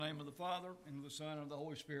Father, and of the Son, and of the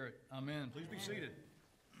Holy Spirit. Amen. Please be seated.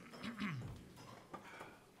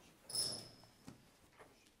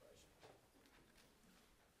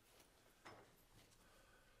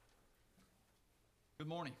 Good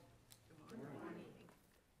morning. Good morning.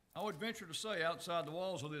 I would venture to say outside the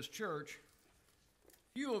walls of this church,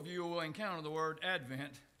 few of you will encounter the word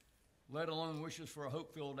Advent, let alone wishes for a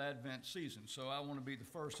hope-filled Advent season. So I want to be the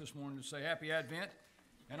first this morning to say Happy Advent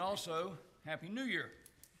and also Happy New Year.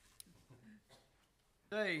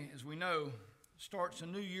 Today, as we know, starts a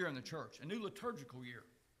new year in the church, a new liturgical year.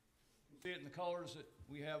 You can see it in the colors that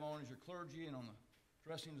we have on as your clergy and on the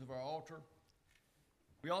dressings of our altar.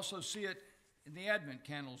 We also see it in the Advent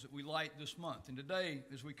candles that we light this month. And today,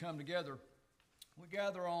 as we come together, we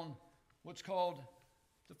gather on what's called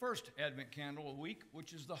the first Advent candle a week,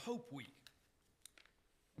 which is the Hope Week.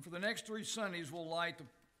 And for the next 3 Sundays, we'll light the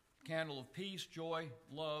candle of peace, joy,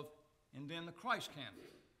 love, and then the Christ candle.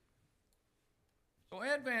 So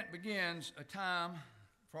Advent begins a time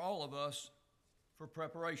for all of us for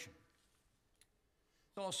preparation.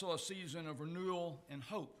 It's also a season of renewal and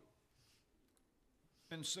hope. It's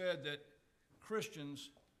been said that Christians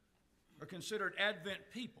are considered Advent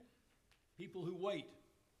people, people who wait,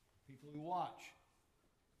 people who watch,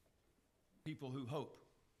 people who hope.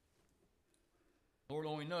 Lord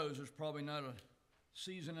only knows there's probably not a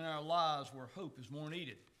season in our lives where hope is more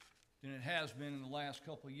needed than it has been in the last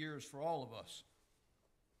couple of years for all of us.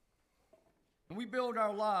 And we build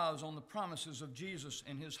our lives on the promises of Jesus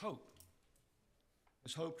and his hope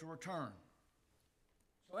to return.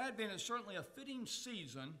 So Advent is certainly a fitting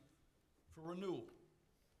season for renewal.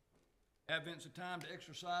 Advent's a time to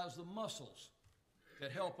exercise the muscles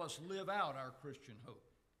that help us live out our Christian hope.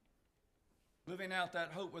 Living out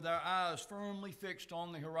that hope with our eyes firmly fixed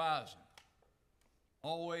on the horizon,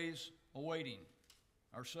 always awaiting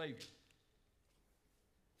our Savior.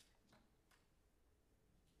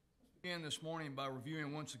 Let's begin this morning by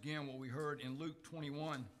reviewing once again what we heard in Luke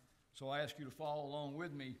 21. So I ask you to follow along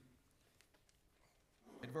with me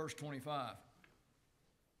at verse 25.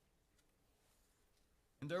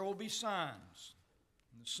 And there will be signs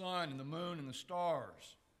in the sun and the moon and the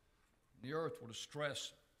stars. And the earth will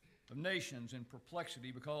distress of nations in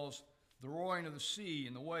perplexity because the roaring of the sea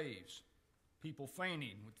and the waves, people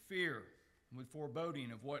fainting with fear and with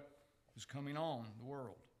foreboding of what is coming on the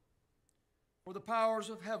world. For the powers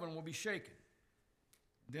of heaven will be shaken.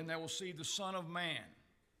 Then they will see the Son of Man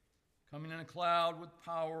coming in a cloud with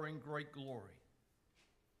power and great glory.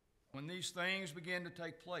 When these things begin to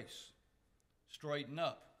take place, straighten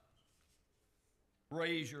up,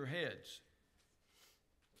 raise your heads,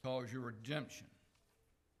 because your redemption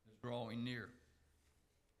is drawing near.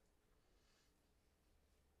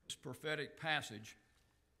 This prophetic passage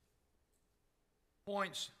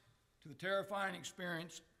points to the terrifying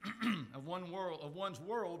experience of one's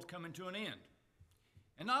world coming to an end.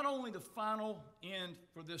 And not only the final end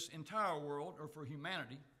for this entire world or for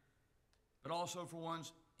humanity, but also for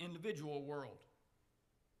one's individual world,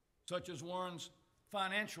 such as one's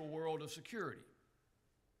financial world of security,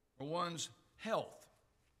 or one's health,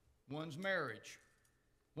 one's marriage,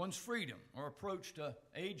 one's freedom, or approach to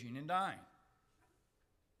aging and dying.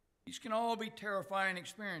 These can all be terrifying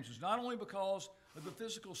experiences, not only because of the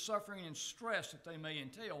physical suffering and stress that they may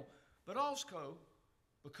entail, but also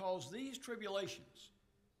because these tribulations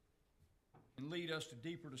can lead us to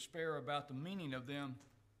deeper despair about the meaning of them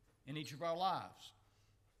in each of our lives.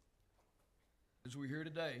 As we hear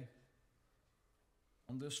today,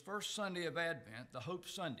 on this first Sunday of Advent, the Hope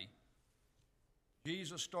Sunday,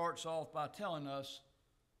 Jesus starts off by telling us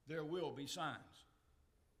there will be signs.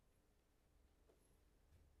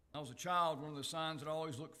 When I was a child, one of the signs that I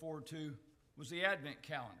always looked forward to was the Advent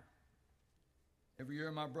calendar. Every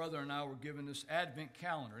year my brother and I were given this Advent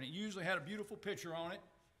calendar, and it usually had a beautiful picture on it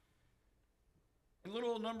and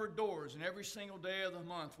little numbered doors, and every single day of the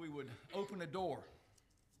month we would open a door.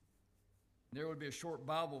 And there would be a short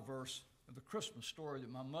Bible verse of the Christmas story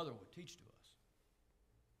that my mother would teach to us.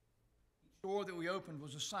 Each door that we opened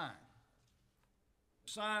was a sign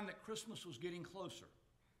that Christmas was getting closer.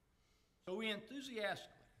 So we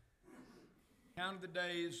enthusiastically counted the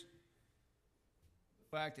days,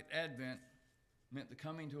 the fact that Advent meant the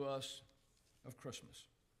coming to us of Christmas.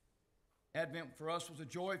 Advent for us was a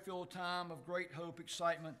joy-filled time of great hope,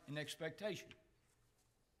 excitement, and expectation.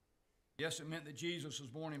 Yes, it meant that Jesus was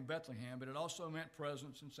born in Bethlehem, but it also meant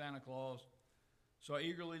presents and Santa Claus. So I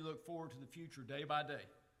eagerly look forward to the future day by day.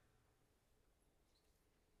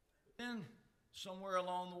 But then, somewhere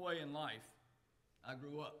along the way in life, I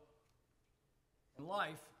grew up. And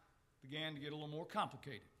life began to get a little more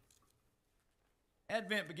complicated.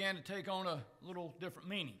 Advent began to take on a little different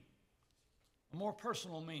meaning. a more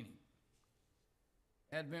personal meaning.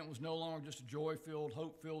 Advent was no longer just a joy-filled,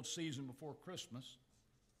 hope-filled season before Christmas,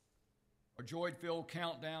 or joy-filled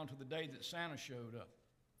countdown to the day that Santa showed up.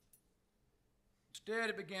 Instead,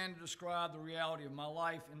 it began to describe the reality of my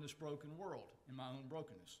life in this broken world, in my own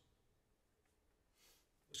brokenness.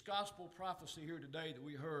 This gospel prophecy here today that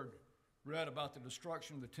we read about the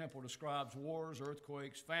destruction of the temple describes wars,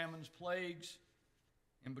 earthquakes, famines, plagues,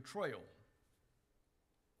 and betrayal.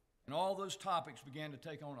 And all those topics began to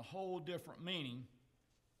take on a whole different meaning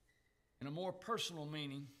and a more personal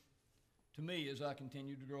meaning to me as I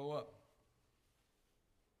continued to grow up.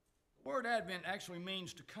 The word Advent actually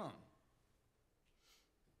means to come.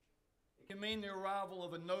 It can mean the arrival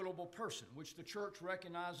of a notable person, which the church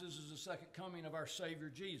recognizes as the second coming of our Savior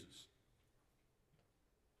Jesus.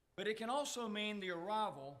 But it can also mean the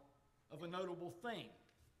arrival of a notable thing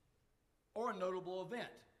or a notable event.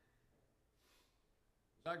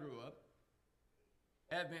 As I grew up,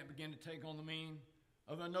 Advent began to take on the meaning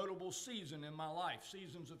of a notable season in my life,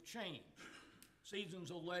 seasons of change,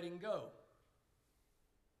 seasons of letting go,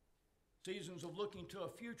 seasons of looking to a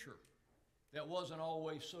future that wasn't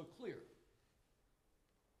always so clear.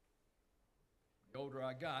 The older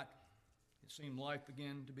I got, it seemed life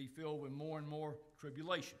began to be filled with more and more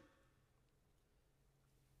tribulation.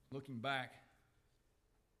 Looking back,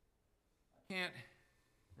 I can't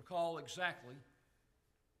recall exactly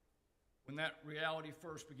when that reality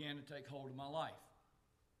first began to take hold of my life.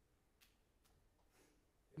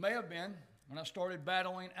 It may have been when I started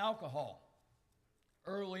battling alcohol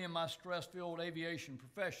early in my stress-filled aviation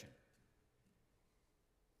profession,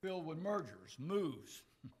 filled with mergers, moves,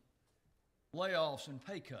 layoffs, and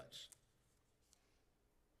pay cuts.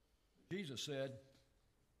 Jesus said,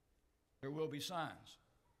 there will be signs.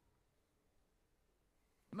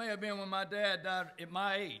 It may have been when my dad died at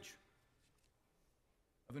my age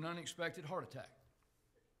of an unexpected heart attack.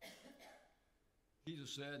 Jesus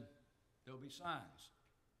said, there'll be signs.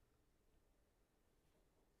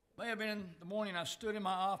 It may have been the morning I stood in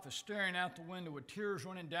my office staring out the window with tears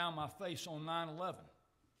running down my face on 9/11,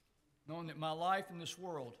 knowing that my life in this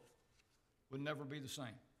world would never be the same.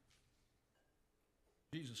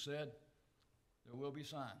 Jesus said, there will be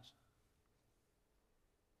signs.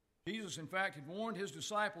 Jesus, in fact, had warned his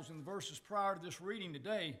disciples in the verses prior to this reading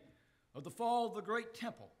today of the fall of the great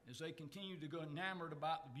temple as they continued to go enamored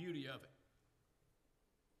about the beauty of it.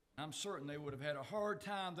 I'm certain they would have had a hard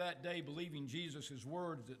time that day believing Jesus'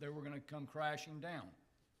 words that they were going to come crashing down.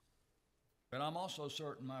 But I'm also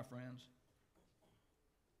certain, my friends,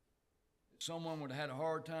 that someone would have had a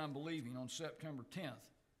hard time believing on September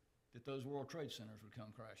 10th that those World Trade Centers would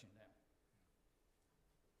come crashing down.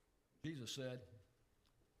 Jesus said,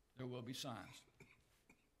 there will be signs.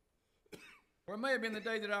 Or it may have been the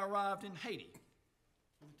day that I arrived in Haiti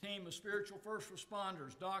with a team of spiritual first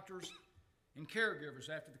responders, doctors, and caregivers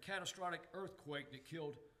after the catastrophic earthquake that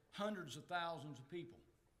killed hundreds of thousands of people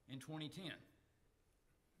in 2010.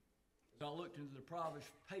 As I looked into the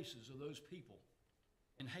impoverished faces of those people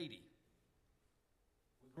in Haiti,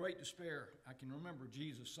 with great despair, I can remember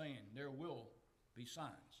Jesus saying, there will be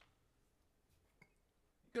signs.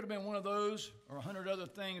 It could have been one of those or 100 other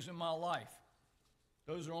things in my life.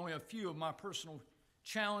 Those are only a few of my personal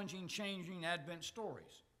challenging, changing Advent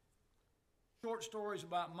stories. Short stories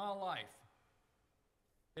about my life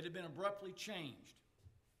that had been abruptly changed,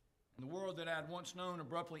 and the world that I had once known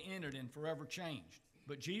abruptly ended and forever changed.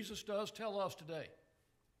 But Jesus does tell us today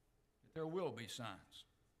that there will be signs.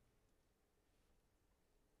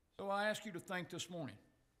 So I ask you to think this morning,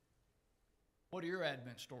 what are your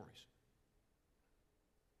Advent stories?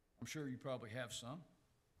 I'm sure you probably have some.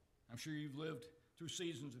 I'm sure you've lived through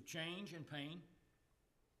seasons of change and pain,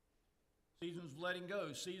 seasons of letting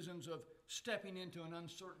go, seasons of stepping into an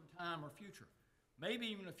uncertain time or future, maybe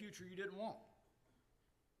even a future you didn't want.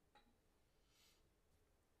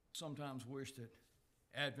 Sometimes wish that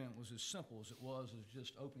Advent was as simple as it was as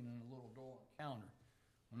just opening a little door on a calendar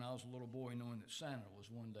when I was a little boy knowing that Santa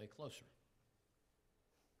was one day closer.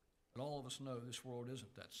 But all of us know this world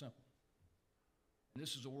isn't that simple. And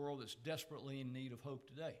this is a world that's desperately in need of hope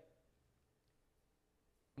today.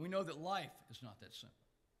 We know that life is not that simple.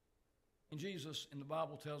 And Jesus in the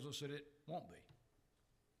Bible tells us that it won't be.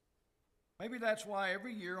 Maybe that's why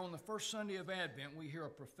every year on the first Sunday of Advent we hear a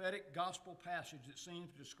prophetic gospel passage that seems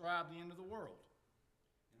to describe the end of the world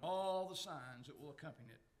and all the signs that will accompany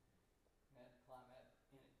it.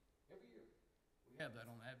 Every year we have that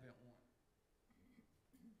on Advent 1.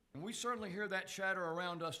 And we certainly hear that chatter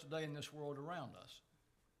around us today in this world around us.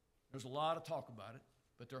 There's a lot of talk about it,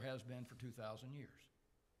 but there has been for 2,000 years.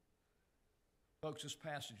 Folks, this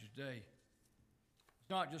passage today It's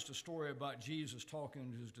not just a story about Jesus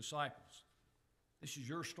talking to his disciples. This is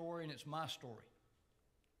your story and it's my story.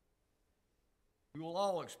 We will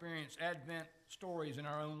all experience Advent stories in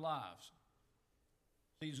our own lives,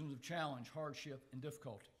 seasons of challenge, hardship, and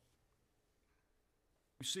difficulty.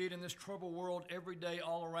 We see it in this troubled world every day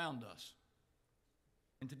all around us.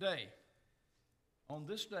 And today, on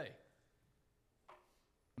this day,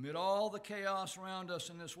 amid all the chaos around us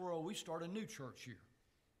in this world, we start a new church year.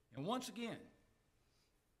 And once again,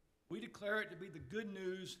 we declare it to be the good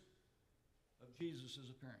news of Jesus'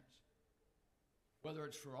 appearance, whether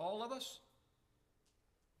it's for all of us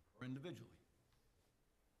or individually.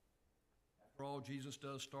 After all, Jesus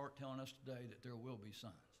does start telling us today that there will be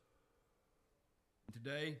signs. And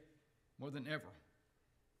today, more than ever,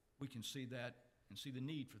 we can see that and see the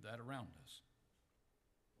need for that around us.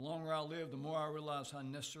 The longer I live, the more I realize how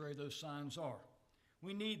necessary those signs are.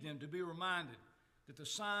 We need them to be reminded that the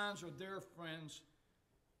signs are there, friends,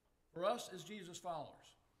 for us as Jesus followers,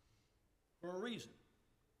 for a reason.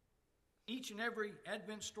 Each and every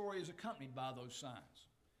Advent story is accompanied by those signs.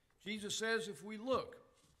 Jesus says if we look,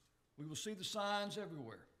 we will see the signs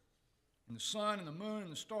everywhere. In the sun and the moon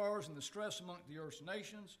and the stars and the stress among the earth's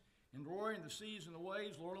nations, and roaring the seas and the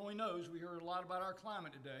waves. Lord only knows, we heard a lot about our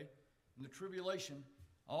climate today and the tribulation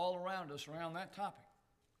all around us around that topic.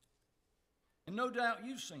 And no doubt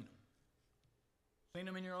you've seen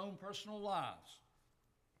them in your own personal lives.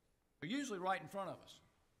 They're usually right in front of us.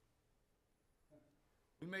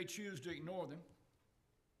 We may choose to ignore them,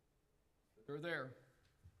 but they're there.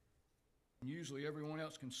 And usually everyone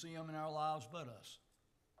else can see them in our lives but us.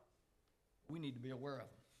 We need to be aware of them.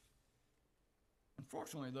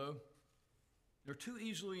 Unfortunately, though, they're too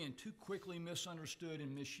easily and too quickly misunderstood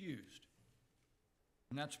and misused.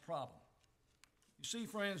 And that's a problem. You see,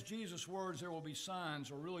 friends, Jesus' words, there will be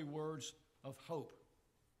signs, are really words of hope.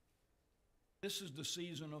 This is the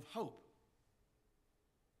season of hope.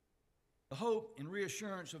 The hope and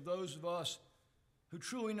reassurance of those of us who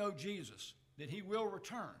truly know Jesus, that he will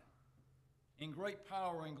return in great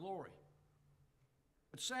power and glory.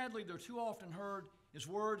 But sadly, they're too often heard as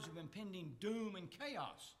words of impending doom and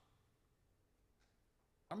chaos.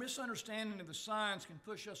 Our misunderstanding of the signs can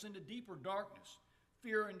push us into deeper darkness,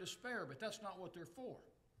 fear, and despair, but that's not what they're for.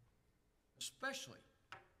 Especially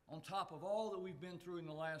on top of all that we've been through in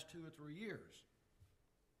the last 2 or 3 years.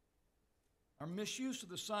 Our misuse of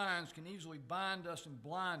the signs can easily bind us and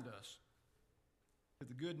blind us to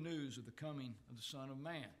the good news of the coming of the Son of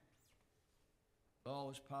Man, with all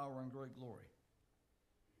his power and great glory.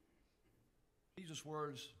 Jesus'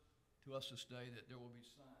 words to us this day that there will be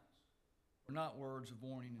signs are not words of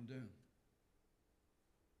warning and doom.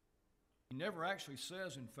 He never actually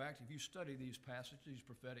says, in fact, if you study these passages, these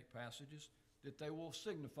prophetic passages, that they will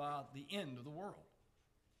signify the end of the world.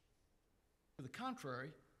 To the contrary,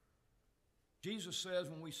 Jesus says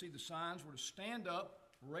when we see the signs, we're to stand up,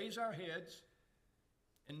 raise our heads,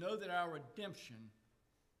 and know that our redemption,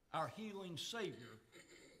 our healing Savior,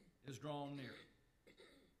 is drawn near.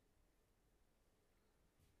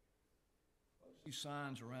 These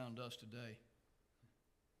signs around us today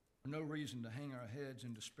are no reason to hang our heads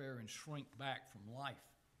in despair and shrink back from life.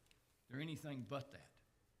 They're anything but that.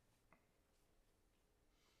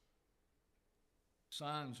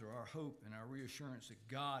 Signs are our hope and our reassurance that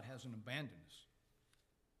God hasn't abandoned us.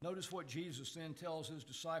 Notice what Jesus then tells his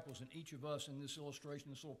disciples and each of us in this illustration,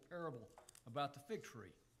 this little parable about the fig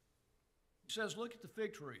tree. He says, look at the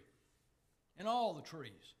fig tree and all the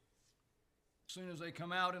trees. As soon as they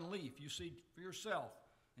come out in leaf, you see for yourself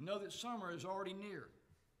and know that summer is already near.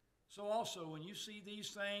 So also, when you see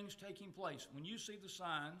these things taking place, when you see the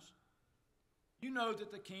signs, you know that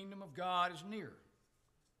the kingdom of God is near.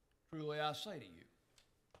 Truly I say to you,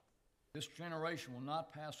 this generation will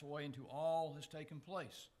not pass away until all has taken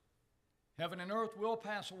place. Heaven and earth will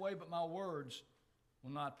pass away, but my words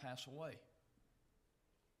will not pass away.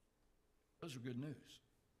 Those are good news.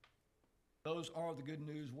 Those are the good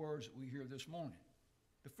news words that we hear this morning.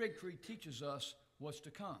 The fig tree teaches us what's to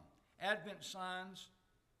come. Advent signs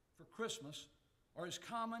for Christmas are as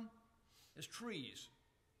common as trees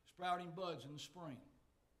sprouting buds in the spring.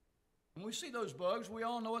 When we see those bugs, we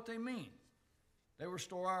all know what they mean. They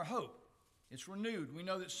restore our hope. It's renewed. We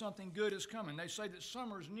know that something good is coming. They say that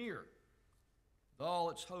summer is near, with all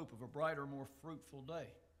its hope of a brighter, more fruitful day.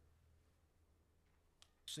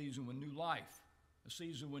 A season with new life, a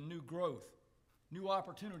season with new growth, new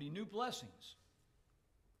opportunity, new blessings.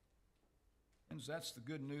 And that's the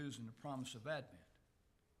good news and the promise of Advent.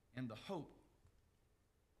 And the hope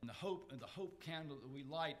candle that we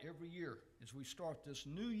light every year as we start this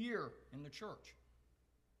new year in the church.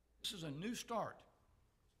 This is a new start.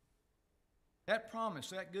 That promise,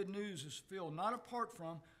 that good news is fulfilled not apart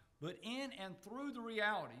from, but in and through the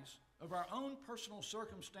realities of our own personal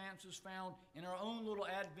circumstances found in our own little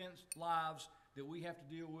Advent lives that we have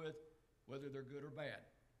to deal with, whether they're good or bad.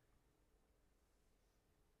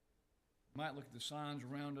 We might look at the signs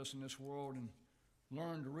around us in this world and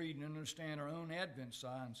learn to read and understand our own Advent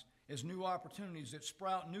signs as new opportunities that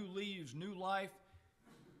sprout new leaves, new life,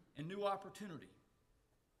 and new opportunity,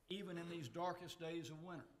 even in these darkest days of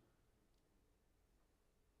winter.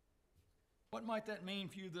 What might that mean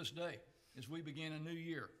for you this day as we begin a new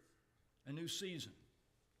year, a new season?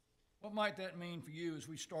 What might that mean for you as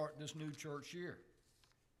we start this new church year?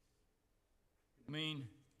 It mean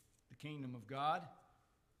the kingdom of God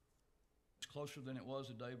is closer than it was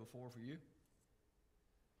the day before for you?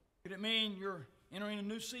 Could it mean you're entering a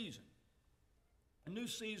new season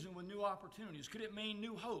with new opportunities? Could it mean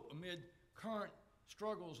new hope amid current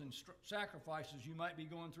struggles and sacrifices you might be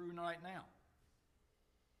going through right now?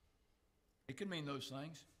 It could mean those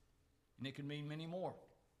things, and it could mean many more.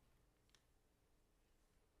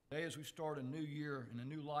 Today, as we start a new year and a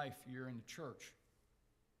new life year in the church,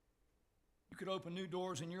 you could open new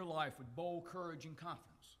doors in your life with bold courage and confidence.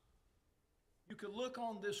 You could look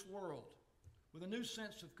on this world with a new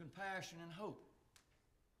sense of compassion and hope.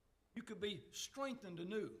 You could be strengthened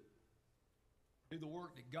anew to do the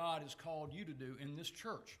work that God has called you to do in this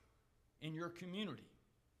church, in your community,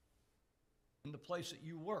 in the place that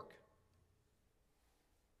you work.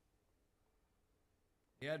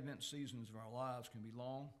 The Advent seasons of our lives can be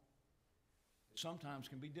long, but sometimes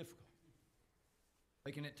can be difficult.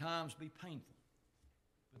 They can at times be painful,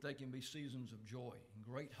 but they can be seasons of joy and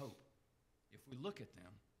great hope if we look at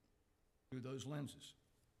them through those lenses.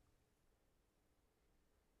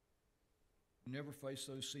 We never face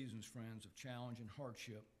those seasons, friends, of challenge and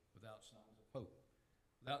hardship without signs of hope,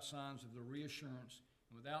 without signs of the reassurance,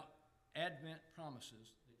 and without Advent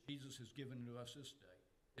promises that Jesus has given to us this day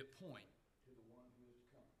that point to the one who is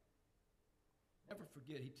to come. Never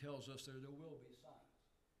forget, he tells us there will be signs.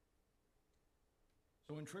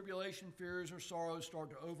 So when tribulation, fears, or sorrows start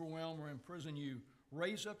to overwhelm or imprison you,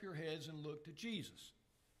 raise up your heads and look to Jesus.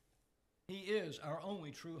 He is our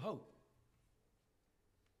only true hope.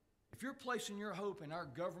 If you're placing your hope in our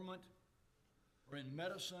government or in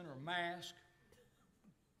medicine or masks,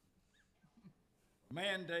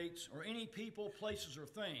 mandates, or any people, places, or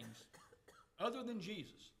things other than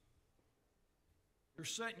Jesus, you're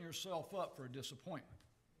setting yourself up for a disappointment.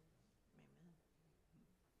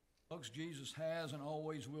 Folks, Jesus has and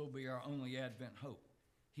always will be our only Advent hope.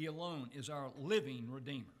 He alone is our living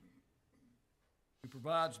Redeemer, who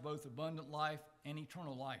provides both abundant life and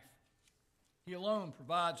eternal life. He alone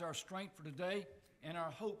provides our strength for today and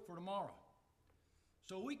our hope for tomorrow.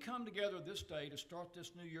 So we come together this day to start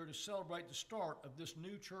this new year to celebrate the start of this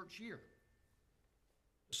new church year,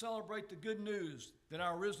 to celebrate the good news that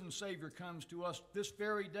our risen Savior comes to us this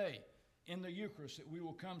very day in the Eucharist that we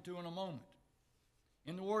will come to in a moment,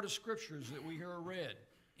 in the Word of Scriptures that we hear read,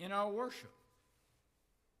 in our worship,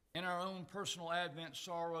 in our own personal Advent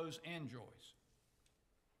sorrows and joys.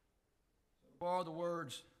 So borrow the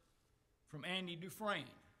words from Andy Dufresne.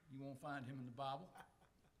 You won't find him in the Bible.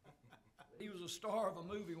 He was a star of a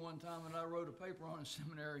movie one time, and I wrote a paper on in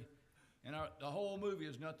seminary, and the whole movie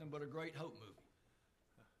is nothing but a great hope movie.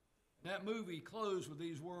 And that movie closed with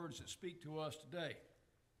these words that speak to us today.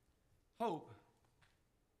 Hope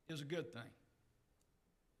is a good thing,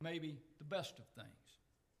 maybe the best of things,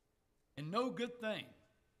 and no good thing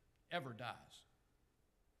ever dies.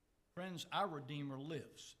 Friends, our Redeemer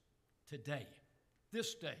lives today,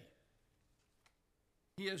 this day.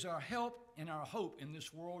 He is our help and our hope in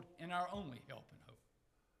this world, and our only help and hope.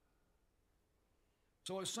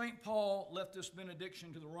 So as St. Paul left this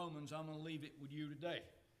benediction to the Romans, I'm going to leave it with you today.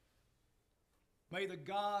 May the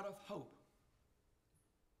God of hope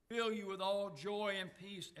fill you with all joy and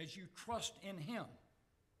peace as you trust in him,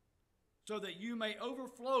 so that you may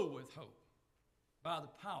overflow with hope by the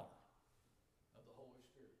power of the Holy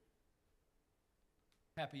Spirit.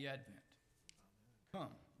 Happy Advent. Come,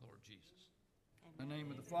 Lord Jesus. In the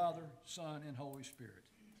name of the Father, Son, and Holy Spirit.